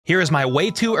Here is my way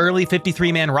too early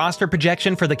 53-man roster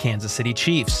projection for the Kansas City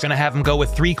Chiefs. Gonna have them go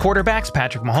with 3 quarterbacks,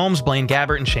 Patrick Mahomes, Blaine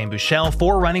Gabbert, and Shane Buechele,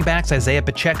 4 running backs, Isaiah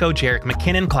Pacheco, Jerick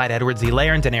McKinnon, Clyde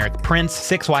Edwards-Helaire, and Deneric Prince,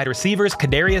 6 wide receivers,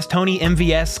 Kadarius Toney,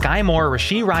 MVS, Sky Moore,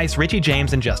 Rashee Rice, Richie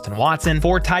James, and Justin Watson,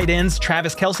 4 tight ends,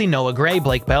 Travis Kelce, Noah Gray,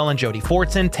 Blake Bell, and Jody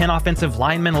Fortson, 10 offensive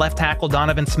linemen, left tackle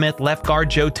Donovan Smith, left guard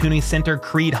Joe Tooney, center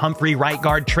Creed Humphrey, right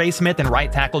guard Trey Smith, and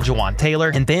right tackle Jawan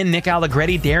Taylor, and then Nick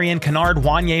Allegretti, Darian Kennard,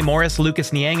 Wanye Morris,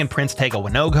 Lucas Niang, and Prince Tega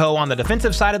Winogo. On the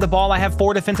defensive side of the ball, I have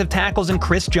 4 defensive tackles in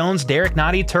Chris Jones, Derek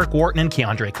Nottie, Turk Wharton, and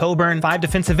Keandre Coburn, 5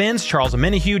 defensive ends, Charles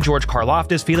Omenihu, George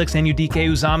Karlaftis, Felix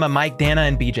Anudike-Uzomah, Mike Dana,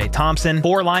 and BJ Thompson,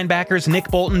 4 linebackers, Nick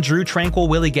Bolton, Drew Tranquil,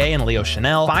 Willie Gay, and Leo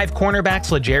Chanel, 5 cornerbacks,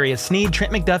 L'Jarius Sneed,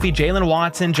 Trent McDuffie, Jalen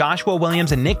Watson, Joshua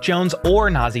Williams, and Nick Jones or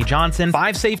Najee Johnson,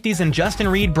 5 safeties and Justin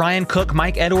Reed, Brian Cook,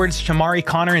 Mike Edwards, Shamari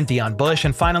Connor, and Deion Bush,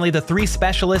 and finally the 3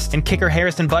 specialists in kicker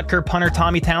Harrison Butker, punter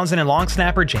Tommy Townsend, and long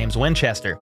snapper James Winchester.